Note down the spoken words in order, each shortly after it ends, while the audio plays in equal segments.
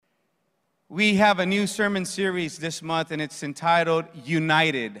We have a new sermon series this month, and it's entitled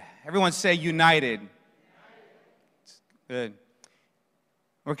United. Everyone say United. Good.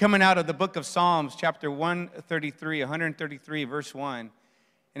 We're coming out of the book of Psalms, chapter 133, verse 1.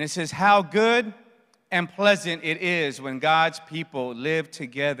 And it says, how good and pleasant it is when God's people live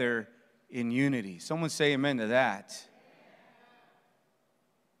together in unity. Someone say amen to that.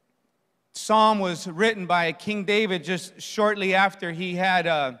 Psalm was written by King David just shortly after he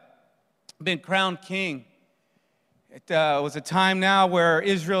had been crowned king. It was a time now where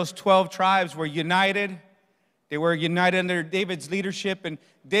Israel's 12 tribes were united. They were united under David's leadership, and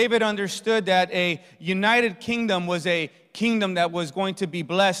David understood that a united kingdom was a kingdom that was going to be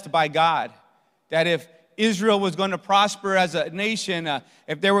blessed by God. That if Israel was going to prosper as a nation,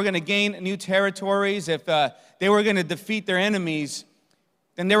 if they were going to gain new territories, if they were going to defeat their enemies,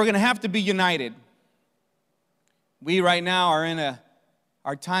 then they were going to have to be united. We right now are in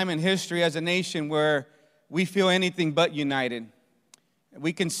our time in history as a nation where we feel anything but united.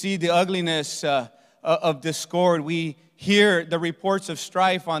 We can see the ugliness of discord. We hear the reports of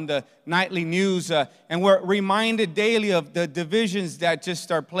strife on the nightly news, and we're reminded daily of the divisions that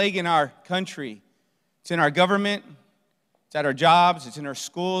just are plaguing our country. It's in our government, it's at our jobs, it's in our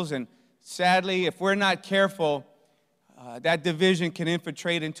schools, and sadly, if we're not careful, that division can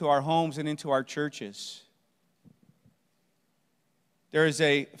infiltrate into our homes and into our churches. There is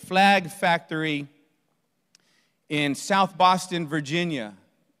a flag factory in South Boston, Virginia.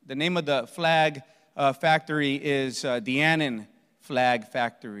 The name of the flag factory is the Annan Flag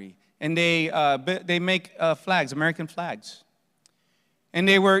Factory. And they make flags, American flags. And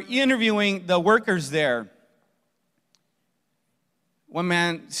they were interviewing the workers there. One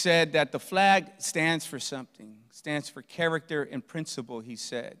man said that the flag stands for something, stands for character and principle, he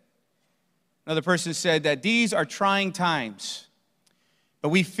said. Another person said that these are trying times. But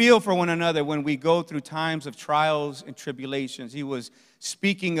we feel for one another when we go through times of trials and tribulations. He was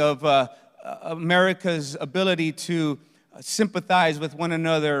speaking of America's ability to sympathize with one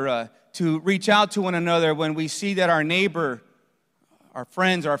another, to reach out to one another when we see that our neighbor, our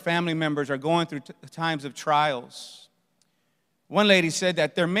friends, our family members are going through times of trials. One lady said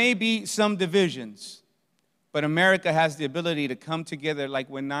that there may be some divisions, but America has the ability to come together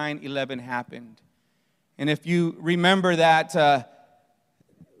like when 9/11 happened. And if you remember that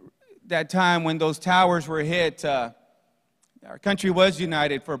time when those towers were hit, our country was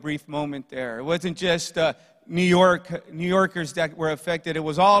united for a brief moment there. It wasn't just New Yorkers that were affected. It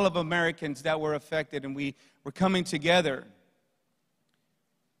was all of Americans that were affected, and we were coming together.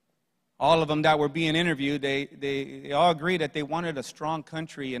 All of them that were being interviewed, they all agreed that they wanted a strong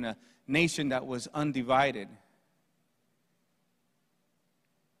country and a nation that was undivided.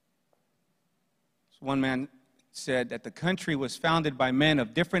 So one man said that the country was founded by men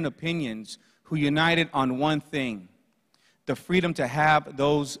of different opinions who united on one thing: the freedom to have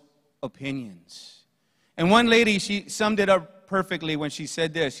those opinions. And one lady, she summed it up perfectly when she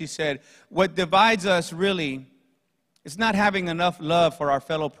said this. She said, what divides us really is not having enough love for our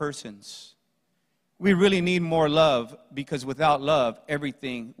fellow persons. We really need more love, because without love,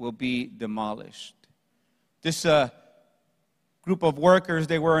 everything will be demolished. This group of workers,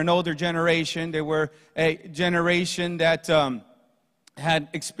 they were an older generation. They were a generation that had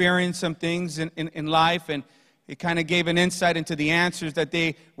experienced some things in life, and it kind of gave an insight into the answers that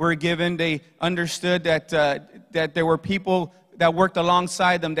they were given. They understood that there were people that worked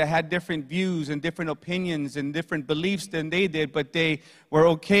alongside them that had different views and different opinions and different beliefs than they did, but they were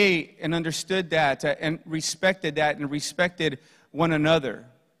okay and understood that and respected one another.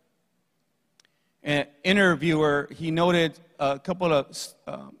 An interviewer, he noted a couple of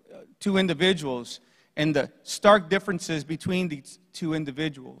two individuals and the stark differences between these two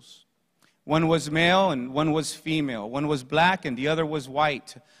individuals. One was male and one was female. One was black and the other was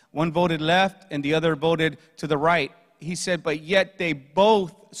white. One voted left and the other voted to the right. He said, but yet they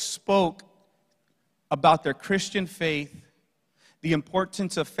both spoke about their Christian faith, the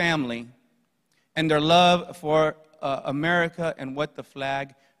importance of family, and their love for America and what the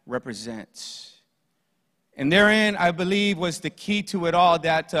flag represents. And therein, I believe, was the key to it all,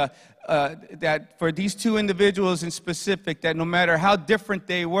 that for these two individuals in specific, that no matter how different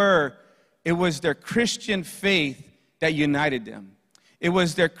they were, it was their Christian faith that united them. It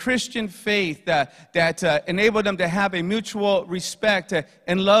was their Christian faith that enabled them to have a mutual respect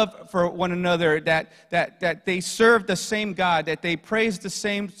and love for one another, that they served the same God, that they praised the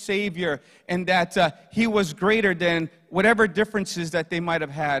same Savior, and that He was greater than whatever differences that they might have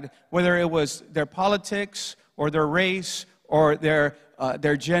had, whether it was their politics or their race or their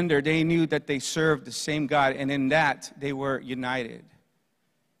gender. They knew that they served the same God, and in that they were united.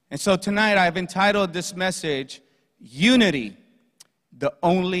 And so tonight I've entitled this message, Unity, the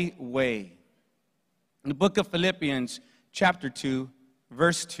Only Way. In the book of Philippians, chapter 2,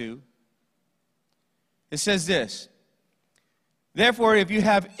 verse 2, it says this: "Therefore, if you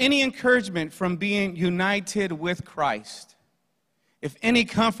have any encouragement from being united with Christ, if any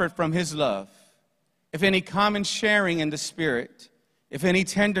comfort from his love, if any common sharing in the Spirit, if any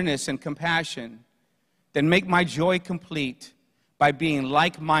tenderness and compassion, then make my joy complete by being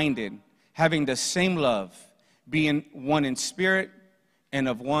like-minded, having the same love, being one in spirit and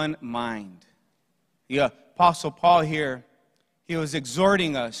of one mind." The Apostle Paul here, he was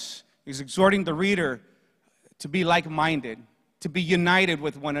exhorting us, he was exhorting the reader to be like-minded, to be united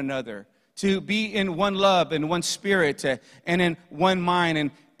with one another, to be in one love and one spirit and in one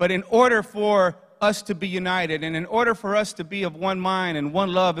mind. But in order for us to be united and in order for us to be of one mind and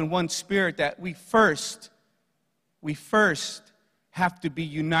one love and one spirit, that we first have to be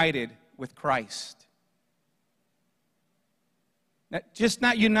united with Christ.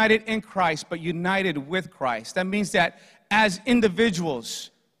 Not united in Christ, but united with Christ. That means that as individuals,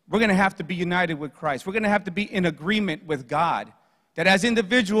 we're going to have to be united with Christ. We're going to have to be in agreement with God. That as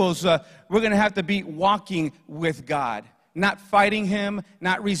individuals, we're going to have to be walking with God. Not fighting him,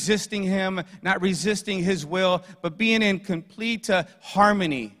 not resisting him, not resisting his will, but being in complete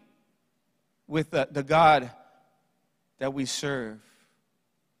harmony with the God that we serve.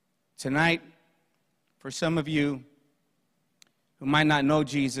 Tonight, for some of you who might not know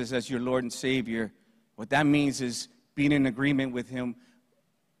Jesus as your Lord and Savior, what that means is being in agreement with him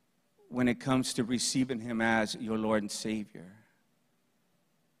when it comes to receiving him as your Lord and Savior.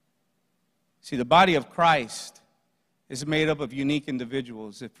 See, the body of Christ is made up of unique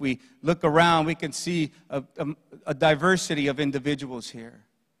individuals. If we look around, we can see a diversity of individuals here.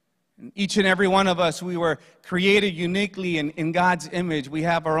 And each and every one of us, we were created uniquely in God's image. We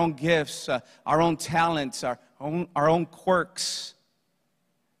have our own gifts, our own talents, our own quirks.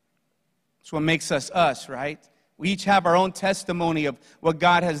 That's what makes us us, right? We each have our own testimony of what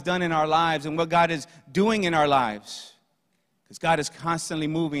God has done in our lives and what God is doing in our lives. Because God is constantly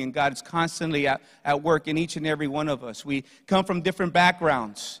moving and God is constantly at work in each and every one of us. We come from different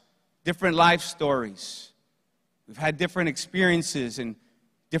backgrounds, different life stories. We've had different experiences and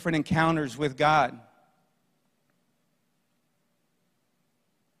different encounters with God.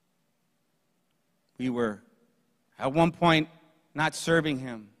 We were at one point not serving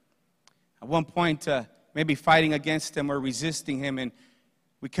him. At one point maybe fighting against him or resisting him. And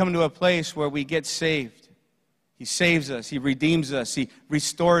we come to a place where we get saved. He saves us. He redeems us. He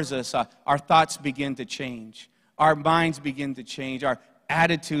restores us. Our thoughts begin to change. Our minds begin to change. Our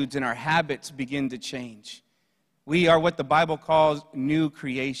attitudes and our habits begin to change. We are what the Bible calls new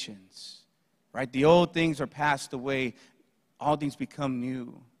creations, right? The old things are passed away. All things become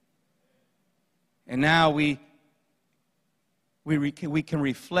new. And now we can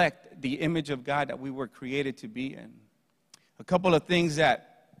reflect the image of God that we were created to be in. A couple of things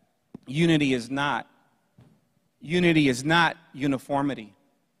that unity is not. Unity is not uniformity.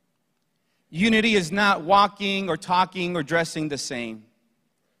 Unity is not walking or talking or dressing the same.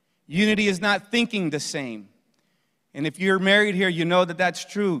 Unity is not thinking the same. And if you're married here, you know that that's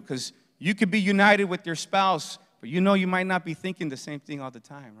true, because you could be united with your spouse, but you know you might not be thinking the same thing all the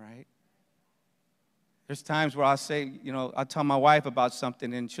time, right? There's times where I'll say, I'll tell my wife about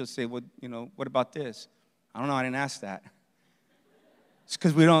something, and she'll say, well, what about this? I don't know, I didn't ask that. It's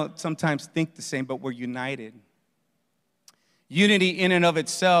because we don't sometimes think the same, but we're united. Unity in and of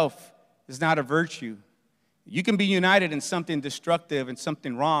itself is not a virtue. You can be united in something destructive and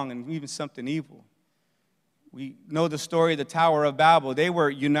something wrong and even something evil. We know the story of the Tower of Babel. They were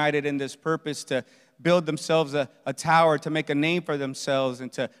united in this purpose to build themselves a tower, to make a name for themselves, and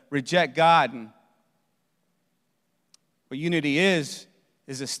to reject God. And what unity is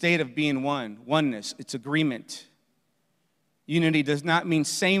a state of being one, oneness. It's agreement. Unity does not mean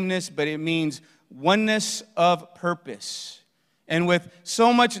sameness, but it means oneness of purpose. And with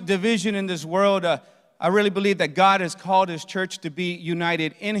so much division in this world, I really believe that God has called his church to be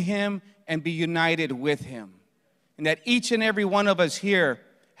united in him and be united with him. And that each and every one of us here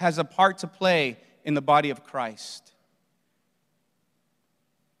has a part to play in the body of Christ.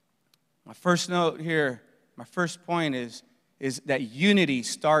 My first note here, my first point is that unity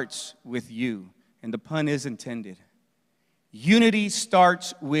starts with you. And the pun is intended. Unity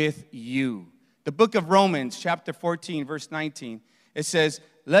starts with you. The book of Romans, chapter 14, verse 19, it says,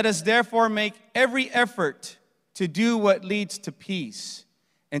 "Let us therefore make every effort to do what leads to peace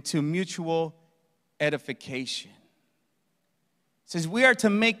and to mutual edification." says we are to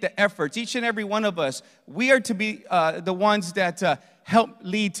make the efforts, each and every one of us. We are to be the ones that help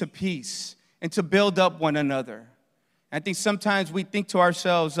lead to peace and to build up one another. I think sometimes we think to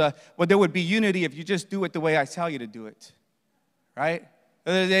ourselves, well, there would be unity if you just do it the way I tell you to do it, right?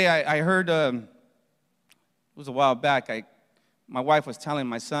 The other day I heard, it was a while back, my wife was telling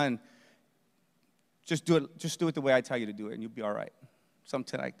my son, just do it the way I tell you to do it, and you'll be all right,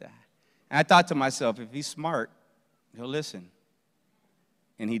 something like that. And I thought to myself, if he's smart, he'll listen.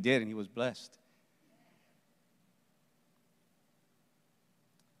 And he did, and he was blessed.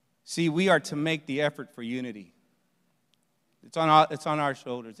 See, we are to make the effort for unity. It's on our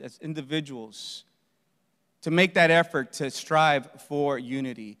shoulders as individuals to make that effort to strive for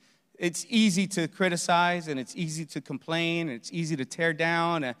unity. It's easy to criticize, and it's easy to complain, and it's easy to tear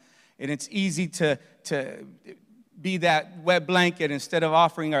down, and it's easy to be that wet blanket instead of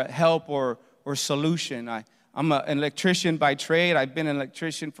offering a help or solution. I'm an electrician by trade. I've been an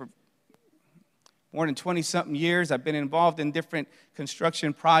electrician for more than 20-something years. I've been involved in different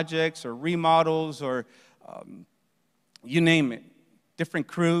construction projects or remodels or you name it, different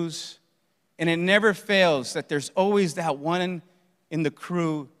crews. And it never fails that there's always that one in the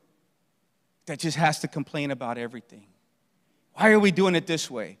crew that just has to complain about everything. Why are we doing it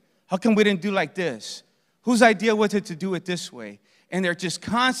this way? How come we didn't do like this? Whose idea was it to do it this way? And they're just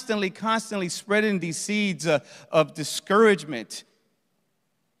constantly spreading these seeds of discouragement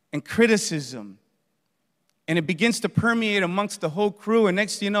and criticism. And it begins to permeate amongst the whole crew. And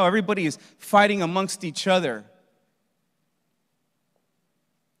next thing you know, everybody is fighting amongst each other.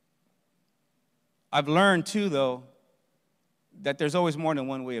 I've learned, too, though, that there's always more than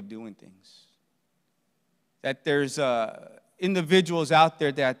one way of doing things. That there's individuals out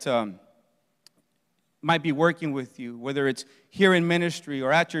there that might be working with you, whether it's here in ministry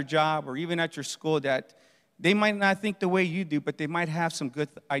or at your job or even at your school, that they might not think the way you do, but they might have some good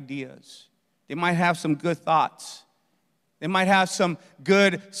ideas. They might have some good thoughts. They might have some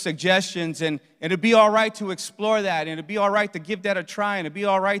good suggestions, and it'd be all right to explore that, and it'd be all right to give that a try, and it'd be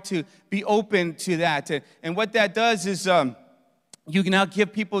all right to be open to that. And what that does is you can now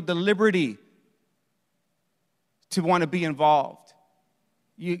give people the liberty to want to be involved.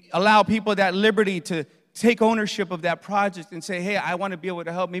 You allow people that liberty to take ownership of that project and say, hey, I want to be able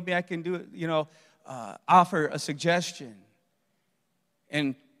to help. Maybe I can do it, offer a suggestion.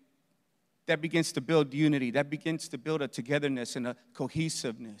 And that begins to build unity. That begins to build a togetherness and a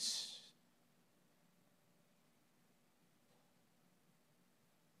cohesiveness.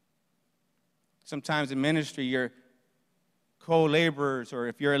 Sometimes in ministry, your co-laborers, or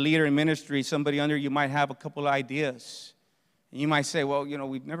if you're a leader in ministry, somebody under you might have a couple of ideas. And you might say, well,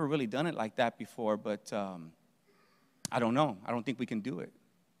 we've never really done it like that before, but I don't know. I don't think we can do it.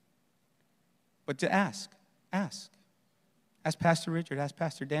 But to ask. Ask Pastor Richard, ask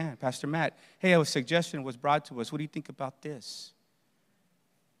Pastor Dan, Pastor Matt. Hey, a suggestion was brought to us. What do you think about this?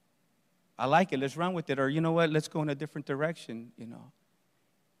 I like it. Let's run with it. Or you know what? Let's go in a different direction,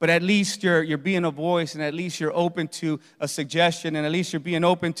 But at least you're being a voice, and at least you're open to a suggestion, and at least you're being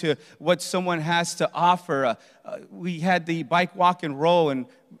open to what someone has to offer. We had the bike, walk, and roll, and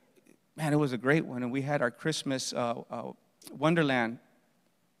man, it was a great one. And we had our Christmas Wonderland.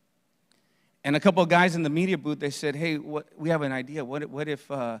 And a couple of guys in the media booth, they said, hey, we have an idea. What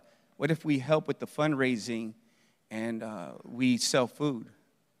if we help with the fundraising and we sell food?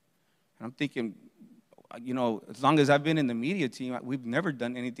 And I'm thinking, as long as I've been in the media team, we've never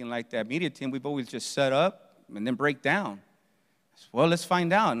done anything like that. Media team, we've always just set up and then break down. I said, well, let's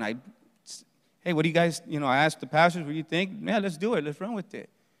find out. And hey, what do you guys, I asked the pastors, what do you think? Yeah, let's do it. Let's run with it.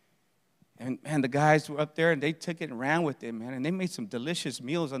 And, man, the guys were up there, and they took it and ran with it, man. And they made some delicious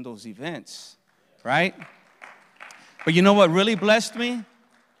meals on those events, right? But you know what really blessed me?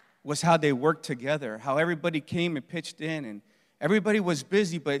 Was how they worked together, how everybody came and pitched in, and everybody was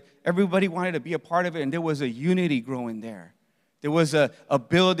busy, but everybody wanted to be a part of it, and there was a unity growing there. There was a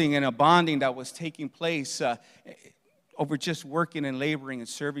building and a bonding that was taking place over just working and laboring and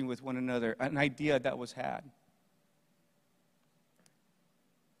serving with one another, an idea that was had.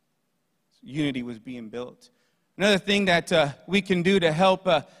 Unity was being built. Another thing that we can do to help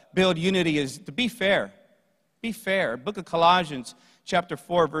build unity is to be fair. Be fair. Book of Colossians, chapter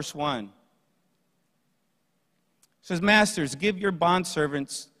 4, verse 1. It says, Masters, give your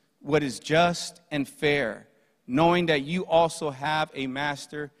bondservants what is just and fair, knowing that you also have a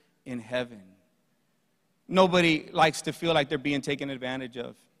master in heaven. Nobody likes to feel like they're being taken advantage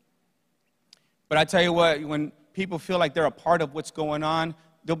of. But I tell you what, when people feel like they're a part of what's going on,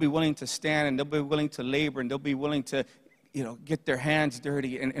 they'll be willing to stand, and they'll be willing to labor, and they'll be willing to, get their hands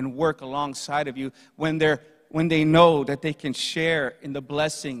dirty and work alongside of you when they're when they know that they can share in the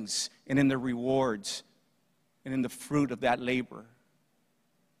blessings and in the rewards and in the fruit of that labor.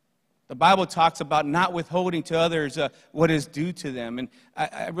 The Bible talks about not withholding to others what is due to them. And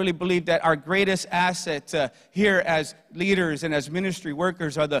I really believe that our greatest asset here as leaders and as ministry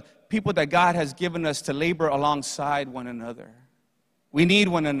workers are the people that God has given us to labor alongside one another. We need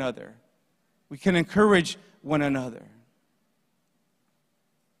one another. We can encourage one another.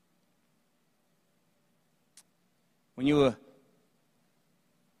 When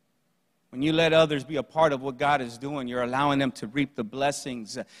you let others be a part of what God is doing, you're allowing them to reap the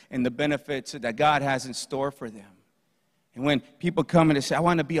blessings and the benefits that God has in store for them. And when people come and they say, I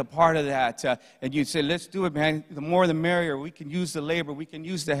want to be a part of that, and you say, let's do it, man. The more the merrier. We can use the labor. We can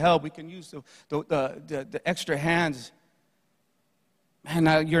use the help. We can use the extra hands. Man,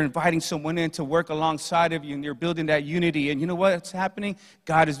 now you're inviting someone in to work alongside of you, and you're building that unity. And you know what's happening?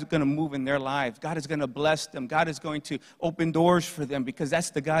 God is going to move in their lives. God is going to bless them. God is going to open doors for them, because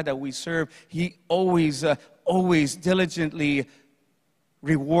that's the God that we serve. He always diligently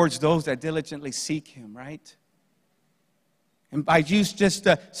rewards those that diligently seek Him, right? And by you just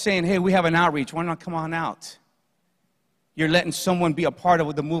saying, hey, we have an outreach, why not come on out? You're letting someone be a part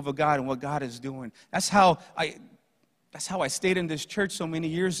of the move of God and what God is doing. That's how I stayed in this church so many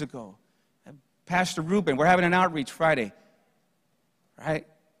years ago. Pastor Ruben, we're having an outreach Friday, right?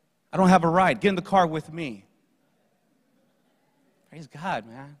 I don't have a ride. Get in the car with me. Praise God,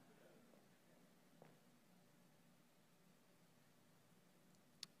 man.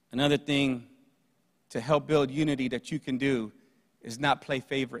 Another thing to help build unity that you can do is not play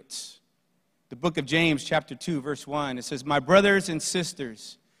favorites. The book of James, chapter 2, verse 1, it says, my brothers and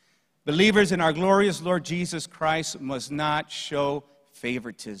sisters, believers in our glorious Lord Jesus Christ must not show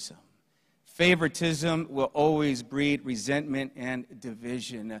favoritism. Favoritism will always breed resentment and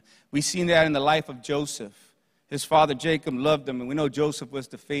division. We've seen that in the life of Joseph. His father Jacob loved him, and we know Joseph was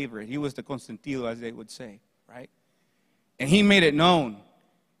the favorite. He was the consentido, as they would say, right? And he made it known.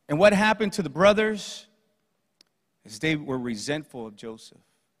 And what happened to the brothers is they were resentful of Joseph.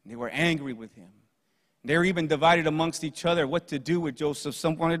 They were angry with him. They were even divided amongst each other what to do with Joseph.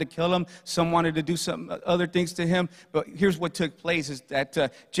 Some wanted to kill him. Some wanted to do some other things to him. But here's what took place is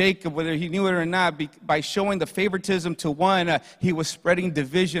that Jacob, whether he knew it or not, by showing the favoritism to one, he was spreading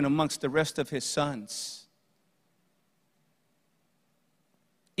division amongst the rest of his sons.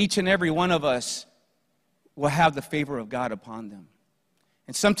 Each and every one of us will have the favor of God upon them.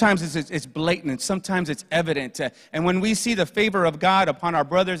 And sometimes it's blatant, and sometimes it's evident. And when we see the favor of God upon our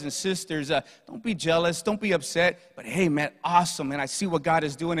brothers and sisters, don't be jealous, don't be upset. But hey, man, awesome, man. I see what God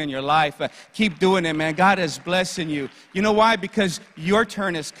is doing in your life. Keep doing it, man. God is blessing you. You know why? Because your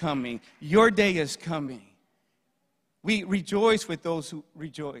turn is coming. Your day is coming. We rejoice with those who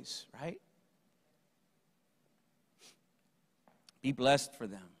rejoice, right? Be blessed for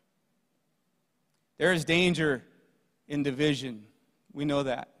them. There is danger in division. We know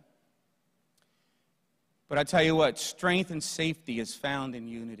that. But I tell you what, strength and safety is found in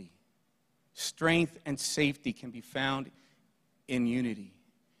unity. Strength and safety can be found in unity.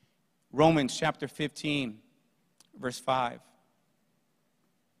 Romans chapter 15, verse 5. It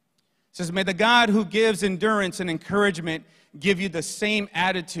says, may the God who gives endurance and encouragement give you the same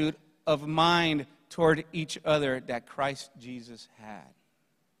attitude of mind toward each other that Christ Jesus had.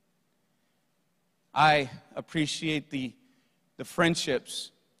 I appreciate the friendships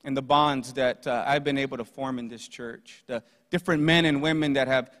and the bonds that I've been able to form in this church. The different men and women that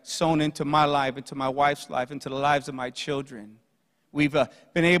have sown into my life, into my wife's life, into the lives of my children. We've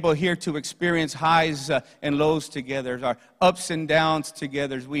been able here to experience highs and lows together, our ups and downs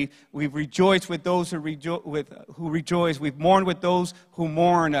together. We've rejoiced with those who rejoice. We've mourned with those who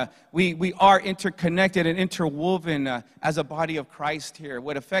mourn. We are interconnected and interwoven as a body of Christ here.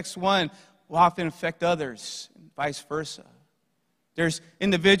 What affects one will often affect others, and vice versa. There's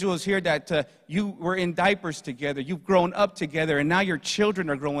individuals here that you were in diapers together. You've grown up together, and now your children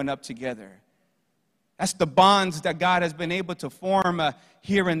are growing up together. That's the bonds that God has been able to form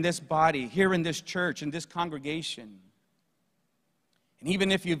here in this body, here in this church, in this congregation. And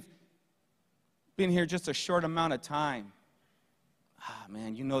even if you've been here just a short amount of time,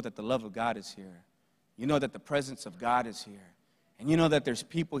 man, you know that the love of God is here. You know that the presence of God is here. And you know that there's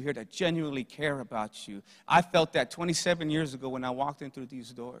people here that genuinely care about you. I felt that 27 years ago when I walked in through these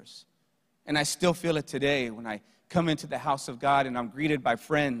doors. And I still feel it today when I come into the house of God and I'm greeted by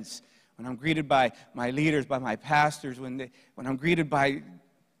friends, when I'm greeted by my leaders, by my pastors, when I'm greeted by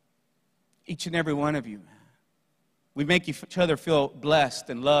each and every one of you. We make each other feel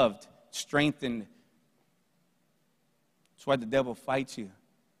blessed and loved, strengthened. That's why the devil fights you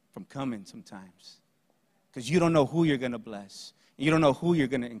from coming sometimes. because you don't know who you're going to bless. You don't know who you're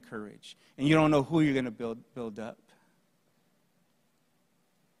going to encourage. And you don't know who you're going to build up.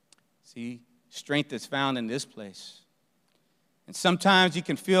 See, strength is found in this place. And sometimes you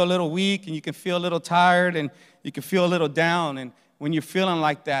can feel a little weak, and you can feel a little tired, and you can feel a little down. And when you're feeling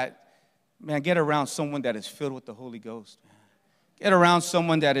like that, man, get around someone that is filled with the Holy Ghost. Get around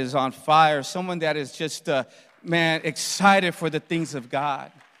someone that is on fire, someone that is just, excited for the things of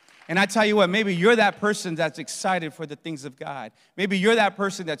God. And I tell you what, maybe you're that person that's excited for the things of God. Maybe you're that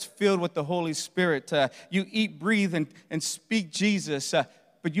person that's filled with the Holy Spirit. You eat, breathe, and speak Jesus.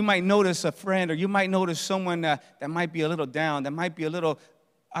 But you might notice a friend, or you might notice someone that might be a little down, that might be a little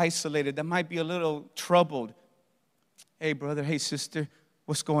isolated, that might be a little troubled. Hey, brother, hey, sister,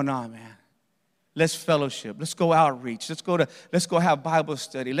 what's going on, man? Let's fellowship. Let's go outreach. Let's go have Bible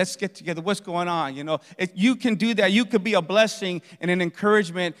study. Let's get together. What's going on? You know, if you can do that, you could be a blessing and an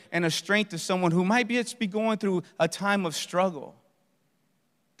encouragement and a strength to someone who might be going through a time of struggle.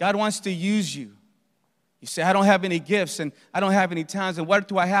 God wants to use you. You say, I don't have any gifts and I don't have any talents, and what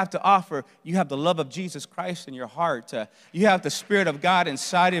do I have to offer? You have the love of Jesus Christ in your heart. You have the Spirit of God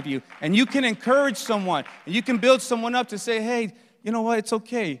inside of you, and you can encourage someone, and you can build someone up to say, hey, you know what? It's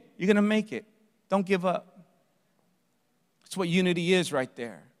okay. You're going to make it. Don't give up. That's what unity is right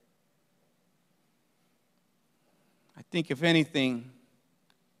there. I think, if anything,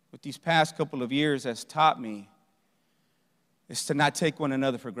 what these past couple of years has taught me is to not take one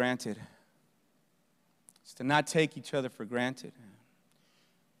another for granted. It's to not take each other for granted.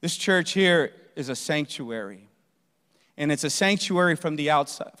 This church here is a sanctuary, and it's a sanctuary from the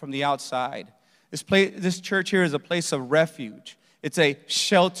outside. This church here is a place of refuge. It's a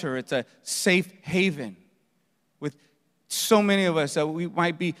shelter. It's a safe haven. With so many of us, we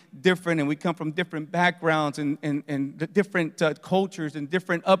might be different, and we come from different backgrounds and different cultures and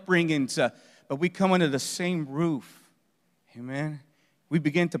different upbringings, but we come under the same roof. Amen. We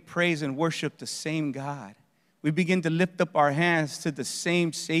begin to praise and worship the same God. We begin to lift up our hands to the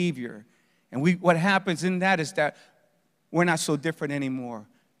same Savior. And what happens in that is that we're not so different anymore.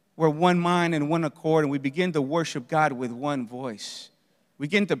 We're one mind and one accord, and we begin to worship God with one voice. We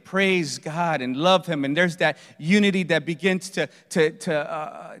begin to praise God and love Him, and there's that unity that begins to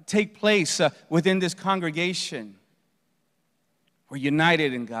take place within this congregation. We're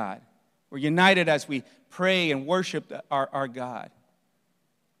united in God. We're united as we pray and worship our God.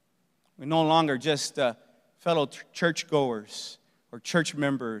 We're no longer just fellow churchgoers or church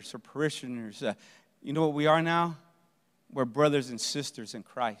members or parishioners. You know what we are now? We're brothers and sisters in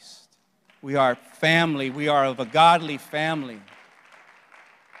Christ. We are family. We are of a godly family.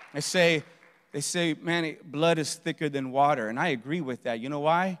 They say, man, blood is thicker than water. And I agree with that. You know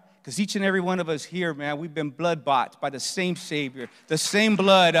why? Because each and every one of us here, man, we've been blood bought by the same Savior. The same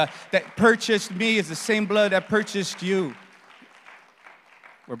blood that purchased me is the same blood that purchased you.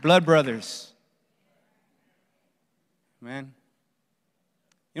 We're blood brothers. Man.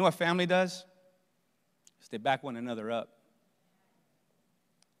 You know what family does? They back one another up.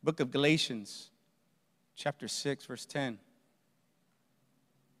 Book of Galatians, chapter 6, verse 10. It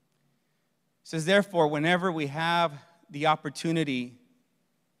says, therefore, whenever we have the opportunity,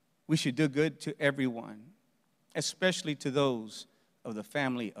 we should do good to everyone, especially to those of the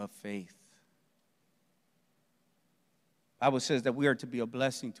family of faith. The Bible says that we are to be a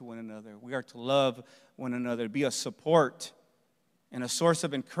blessing to one another. We are to love one another, be a support and a source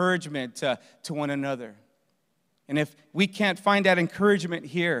of encouragement to one another. And if we can't find that encouragement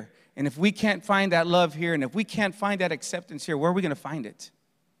here, and if we can't find that love here, and if we can't find that acceptance here, where are we going to find it?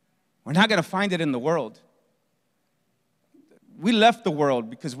 We're not going to find it in the world. We left the world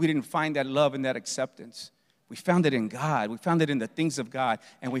because we didn't find that love and that acceptance. We found it in God. We found it in the things of God,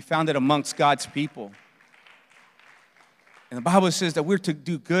 and we found it amongst God's people. And the Bible says that we're to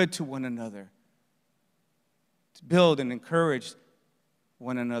do good to one another, to build and encourage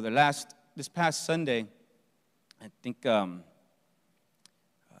one another. This past Sunday, I think there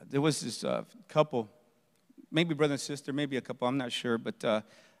was this couple, maybe brother and sister, maybe a couple, I'm not sure. But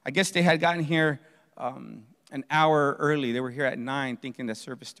I guess they had gotten here an hour early. They were here at 9, thinking the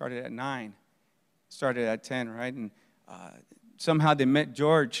service started at 9. Started at 10, right? And somehow they met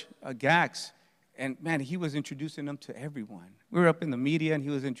George Gax. And, man, he was introducing them to everyone. We were up in the media, and he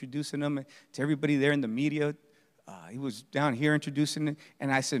was introducing them to everybody there in the media. He was down here introducing it.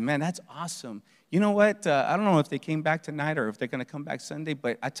 And I said, man, that's awesome. You know what? I don't know if they came back tonight or if they're going to come back Sunday,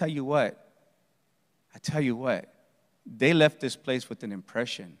 but I tell you what, they left this place with an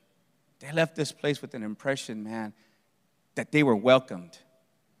impression. They left this place with an impression, man, that they were welcomed,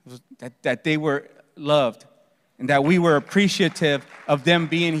 that they were loved, and that we were appreciative of them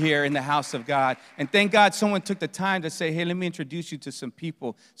being here in the house of God. And thank God someone took the time to say, hey, let me introduce you to some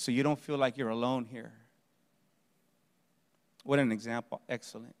people so you don't feel like you're alone here. What an example.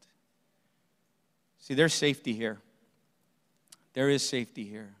 Excellent. See, there's safety here. There is safety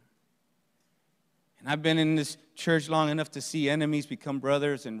here. And I've been in this church long enough to see enemies become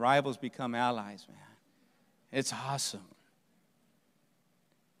brothers and rivals become allies, man. It's awesome.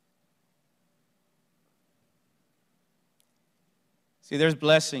 See, there's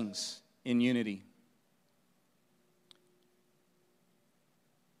blessings in unity.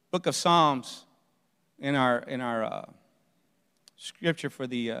 Book of Psalms in our scripture for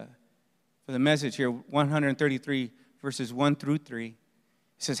the message here, 133 verses 1 through 3. It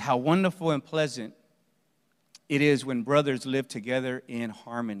says, how wonderful and pleasant it is when brothers live together in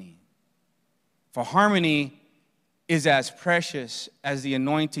harmony. For harmony is as precious as the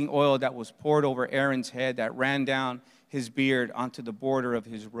anointing oil that was poured over Aaron's head that ran down his beard onto the border of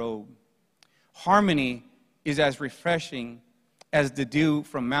his robe. Harmony is as refreshing as the dew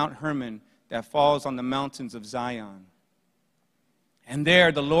from Mount Hermon that falls on the mountains of Zion. And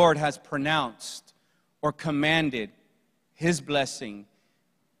there the Lord has pronounced or commanded his blessing,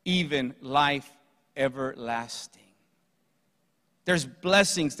 even life everlasting. There's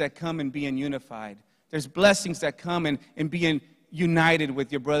blessings that come in being unified. There's blessings that come in being united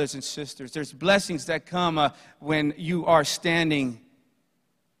with your brothers and sisters. There's blessings that come when you are standing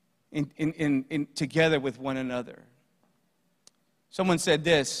in together with one another. Someone said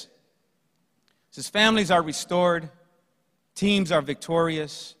this. It says, families are restored, teams are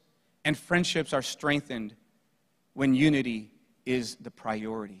victorious, and friendships are strengthened when unity is the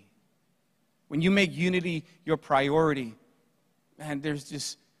priority. When you make unity your priority, man,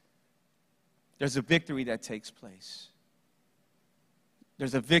 there's a victory that takes place.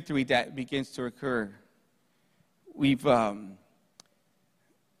 There's a victory that begins to occur. We've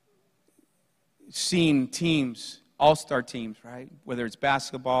seen teams, all-star teams, right? Whether it's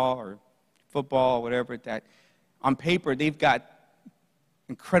basketball or football or whatever, that on paper they've got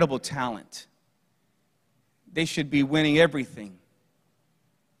incredible talent. They should be winning everything.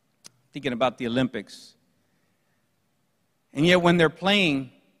 Thinking about the Olympics. And yet when they're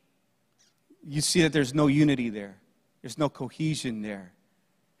playing, you see that there's no unity there. There's no cohesion there.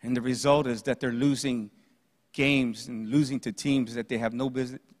 And the result is that they're losing games and losing to teams that they have no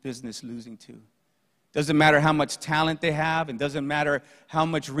business losing to. Doesn't matter how much talent they have, and doesn't matter how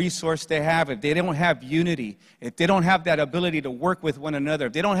much resource they have. If they don't have unity, if they don't have that ability to work with one another,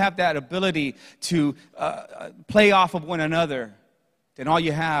 if they don't have that ability to play off of one another, then all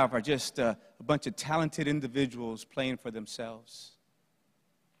you have are just a bunch of talented individuals playing for themselves.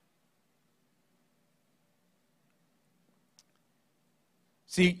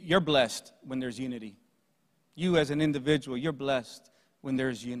 See, you're blessed when there's unity. You as an individual, you're blessed when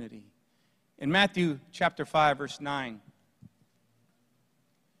there's unity. In Matthew chapter 5, verse 9,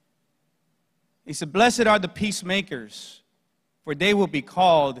 he said, blessed are the peacemakers, for they will be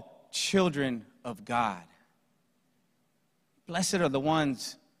called children of God. Blessed are the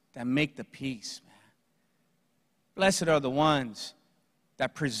ones that make the peace, man. Blessed are the ones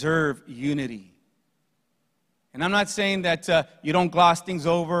that preserve unity. And I'm not saying that you don't gloss things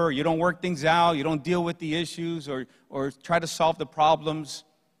over, or you don't work things out, you don't deal with the issues, or try to solve the problems.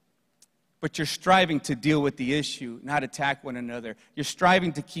 But you're striving to deal with the issue, not attack one another. You're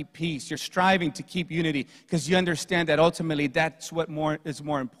striving to keep peace. You're striving to keep unity, because you understand that ultimately that's what is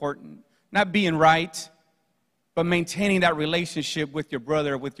more important. Not being right, but maintaining that relationship with your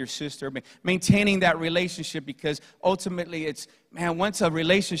brother, with your sister. Maintaining that relationship, because ultimately it's, man, once a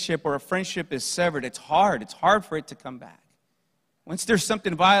relationship or a friendship is severed, it's hard. It's hard for it to come back. Once there's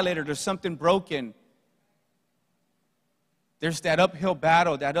something violated or something broken, there's that uphill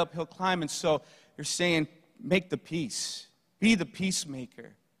battle, that uphill climb. And so you're saying, make the peace. Be the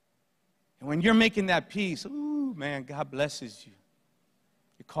peacemaker. And when you're making that peace, ooh, man, God blesses you.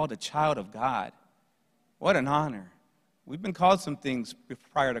 You're called a child of God. What an honor. We've been called some things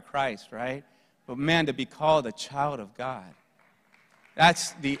prior to Christ, right? But man, to be called a child of God,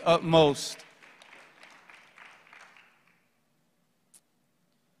 that's the utmost.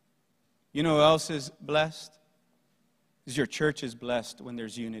 You know who else is blessed? Is your church is blessed when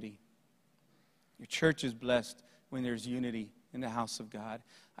there's unity. Your church is blessed when there's unity in the house of God.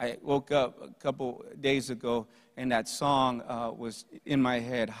 I woke up a couple days ago, and that song was in my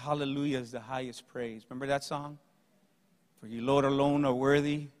head. Hallelujah is the highest praise. Remember that song? For you, Lord, alone are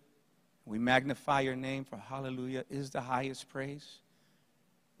worthy. We magnify your name, for hallelujah is the highest praise.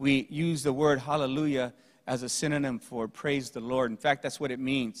 We use the word hallelujah as a synonym for praise the Lord. In fact, that's what it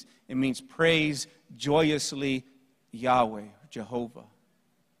means. It means praise joyously Yahweh, Jehovah.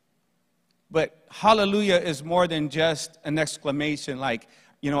 But hallelujah is more than just an exclamation like,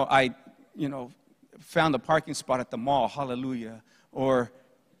 I found a parking spot at the mall, hallelujah. Or,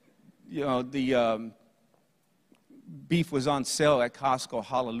 the beef was on sale at Costco,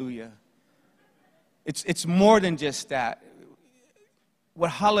 hallelujah. It's more than just that. What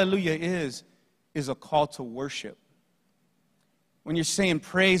hallelujah is a call to worship. When you're saying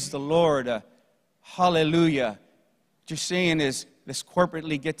praise the Lord, hallelujah, what you're saying is let's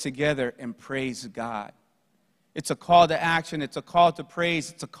corporately get together and praise God. It's a call to action. It's a call to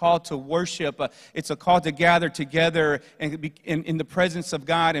praise. It's a call to worship. It's a call to gather together and be in the presence of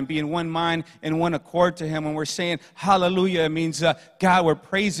God and be in one mind and one accord to Him. When we're saying hallelujah, it means, God, we're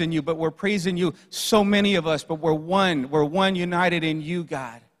praising you, but we're praising you, so many of us, but we're one. We're one united in you,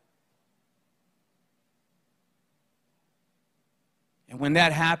 God. And when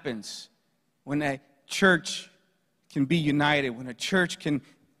that happens, when a church can be united, when a church can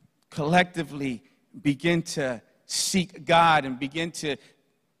collectively begin to seek God and begin to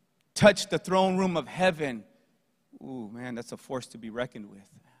touch the throne room of heaven, ooh, man, that's a force to be reckoned with.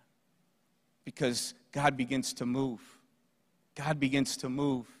 Because God begins to move. God begins to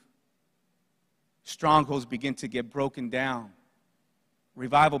move. Strongholds begin to get broken down.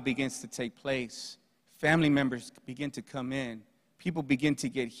 Revival begins to take place. Family members begin to come in. People begin to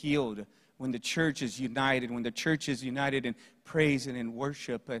get healed when the church is united, when the church is united in praise and in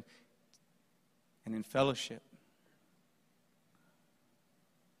worship and in fellowship.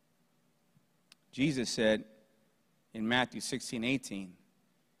 Jesus said in Matthew 16:18,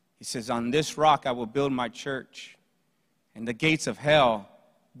 He says, on this rock I will build my church, and the gates of hell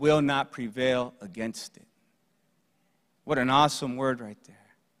will not prevail against it. What an awesome word right there.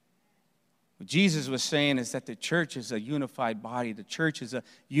 What Jesus was saying is that the church is a unified body. The church is a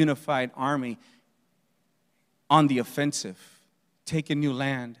unified army on the offensive, taking new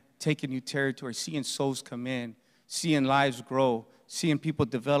land, taking new territory, seeing souls come in, seeing lives grow, seeing people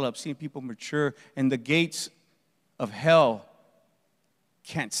develop, seeing people mature, and the gates of hell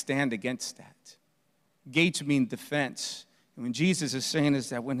can't stand against that. Gates mean defense. And when Jesus is saying is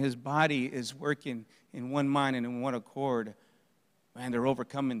that when His body is working in one mind and in one accord, man, they're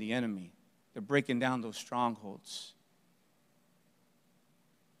overcoming the enemy. They're breaking down those strongholds.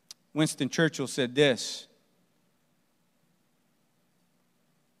 Winston Churchill said this: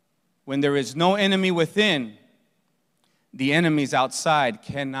 when there is no enemy within, the enemies outside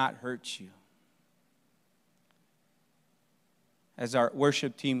cannot hurt you. As our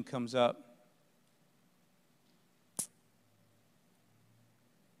worship team comes up,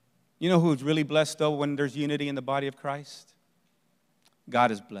 you know who's really blessed, though, when there's unity in the body of Christ?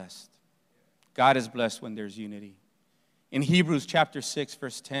 God is blessed. God is blessed when there's unity. In Hebrews chapter 6,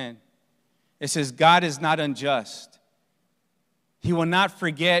 verse 10, it says, God is not unjust. He will not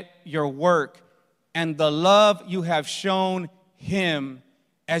forget your work and the love you have shown Him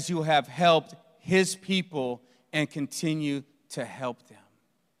as you have helped His people and continue to help them.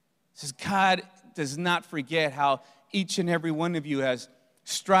 It says God does not forget how each and every one of you has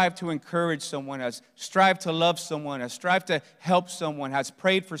strived to encourage someone, has strived to love someone, has strived to help someone, has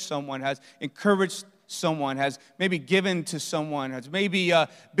prayed for someone, has encouraged someone, has maybe given to someone, has maybe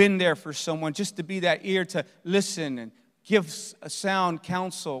been there for someone, just to be that ear to listen and give a sound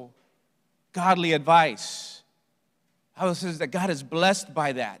counsel, godly advice. The Bible says that God is blessed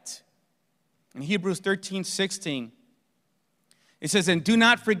by that. In Hebrews 13:16, it says, and do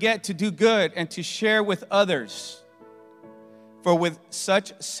not forget to do good and to share with others, for with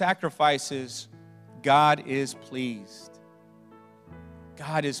such sacrifices, God is pleased.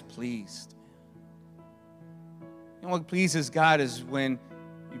 God is pleased. And what pleases God is when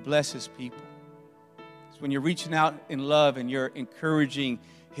you bless His people. It's when you're reaching out in love and you're encouraging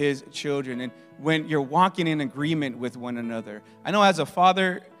His children, and when you're walking in agreement with one another. I know as a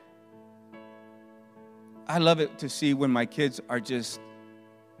father, I love it to see when my kids are just,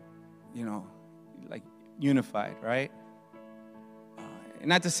 like unified, right? And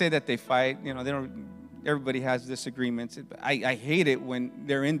not to say that they fight, they don't. Everybody has disagreements. But I hate it when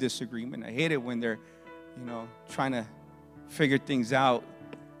they're in disagreement. I hate it when they're, trying to figure things out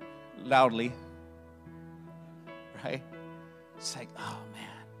loudly, right? It's like, oh man,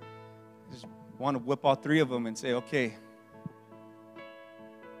 I just want to whip all three of them and say, okay.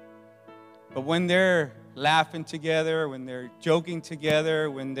 But when they're laughing together, when they're joking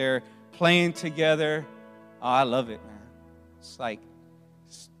together, when they're playing together, oh, I love it, man. It's like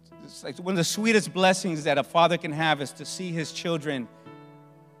one of the sweetest blessings that a father can have is to see his children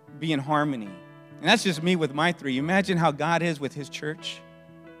be in harmony. And that's just me with my three. Imagine how God is with His church.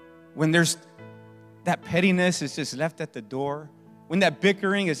 When there's that pettiness is just left at the door, when that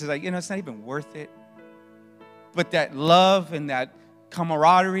bickering is just like, it's not even worth it. But that love and that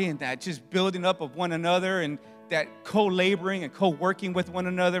camaraderie and that just building up of one another and that co-laboring and co-working with one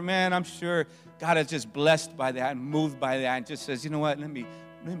another, man, I'm sure God is just blessed by that and moved by that and just says, you know what, let me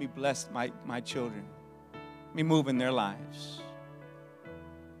bless my children. Let me move in their lives.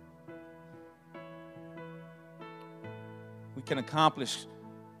 We can accomplish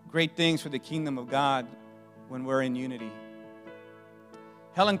great things for the kingdom of God when we're in unity.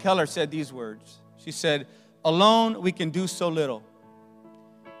 Helen Keller said these words. She said, alone we can do so little.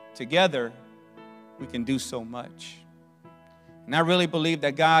 Together we can do so much. And I really believe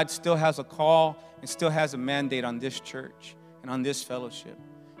that God still has a call and still has a mandate on this church and on this fellowship.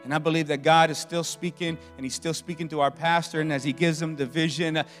 And I believe that God is still speaking, and he's still speaking to our pastor. And as he gives them the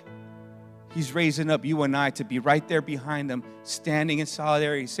vision, he's raising up you and I to be right there behind them, standing in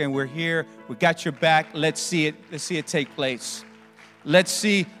solidarity, saying, we're here, we got your back, let's see it take place. Let's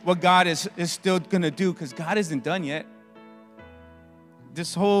see what God is still going to do, because God isn't done yet.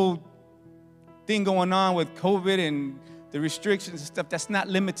 This whole thing going on with COVID and the restrictions and stuff, that's not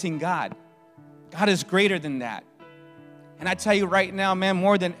limiting God. God is greater than that. And I tell you right now, man,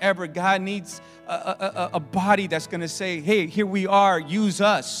 more than ever, God needs a body that's going to say, hey, here we are, use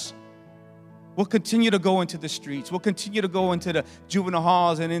us. We'll continue to go into the streets. We'll continue to go into the juvenile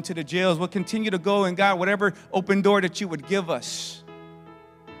halls and into the jails. We'll continue to go, and God, whatever open door that you would give us.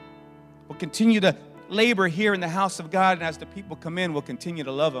 We'll continue to labor here in the house of God, and as the people come in, we'll continue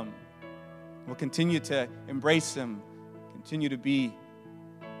to love them. We'll continue to embrace them, continue to be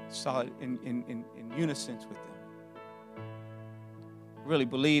solid in unison with them. I really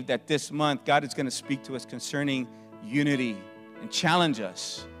believe that this month, God is going to speak to us concerning unity and challenge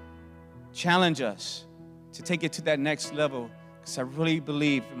us to take it to that next level, because I really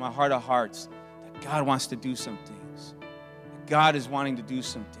believe in my heart of hearts that God wants to do some things. That God is wanting to do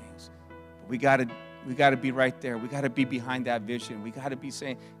some things. But we got to be right there. We got to be behind that vision. We got to be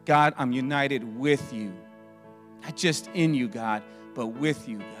saying, God, I'm united with you. Not just in you, God, but with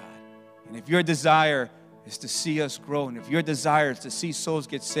you, God. And if your desire is to see us grow, and if your desire is to see souls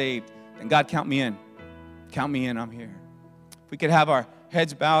get saved, then God, count me in. Count me in, I'm here. If we could have our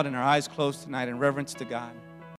heads bowed and our eyes closed tonight in reverence to God.